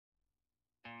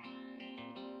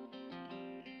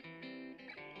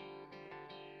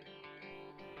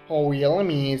Her real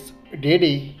name is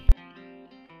Diddy.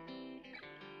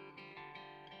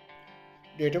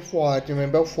 Date of birth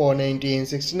November 4,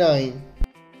 1969.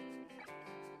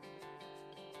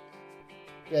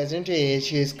 Present age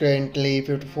he is currently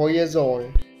 54 years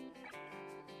old.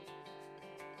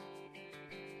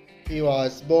 He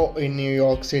was born in New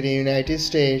York City, United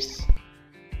States.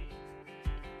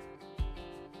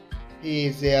 He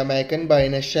is American by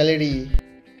nationality.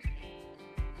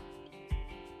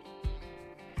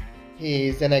 He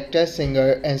is an actor,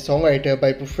 singer, and songwriter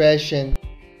by profession.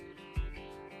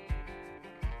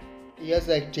 He is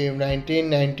active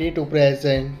 1990 to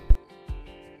present.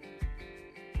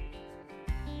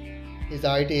 His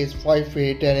height is 5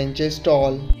 feet 10 inches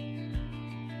tall.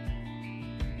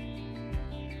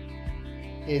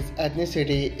 His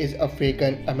ethnicity is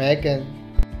African American.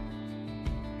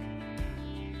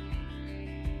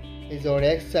 His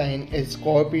zodiac sign is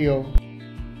Scorpio.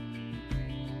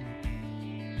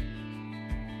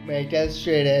 Marital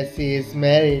status: he is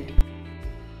married.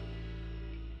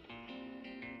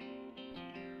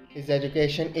 His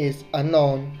education is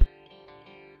unknown.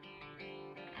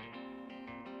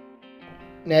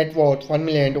 Net worth $1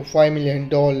 million to $5 million.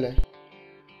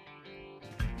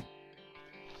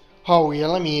 Her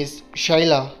real name is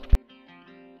Shayla.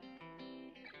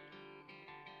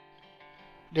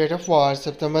 Date of birth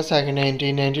September 2nd,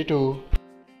 1992.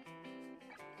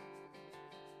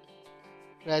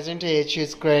 Present age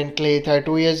is currently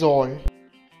 32 years old.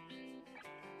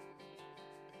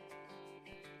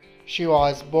 She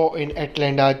was born in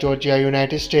Atlanta, Georgia,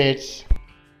 United States.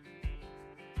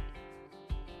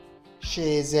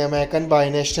 She is American by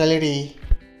nationality.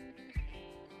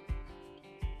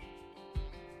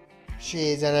 She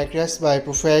is an actress by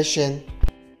profession.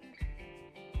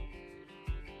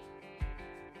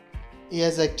 He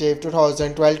is active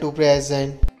 2012 to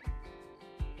present.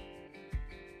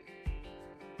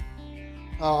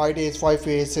 Her height is 5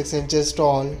 feet 6 inches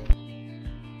tall.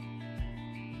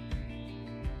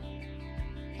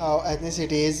 Her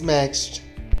ethnicity is mixed.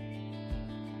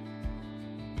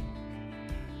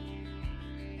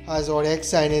 Her zodiac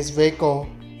sign is Virgo.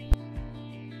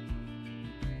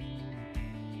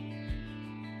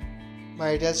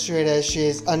 Marital status: she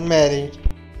is unmarried.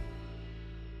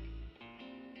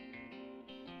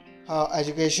 Her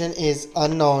education is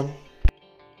unknown.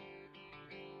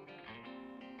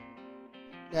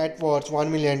 Net worth $1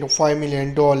 million to $5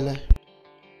 million.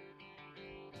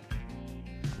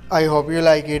 I hope you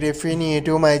like it. If you're new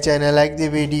to my channel, like the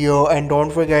video and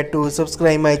don't forget to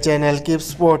subscribe my channel. Keep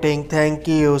supporting. Thank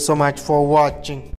you so much for watching.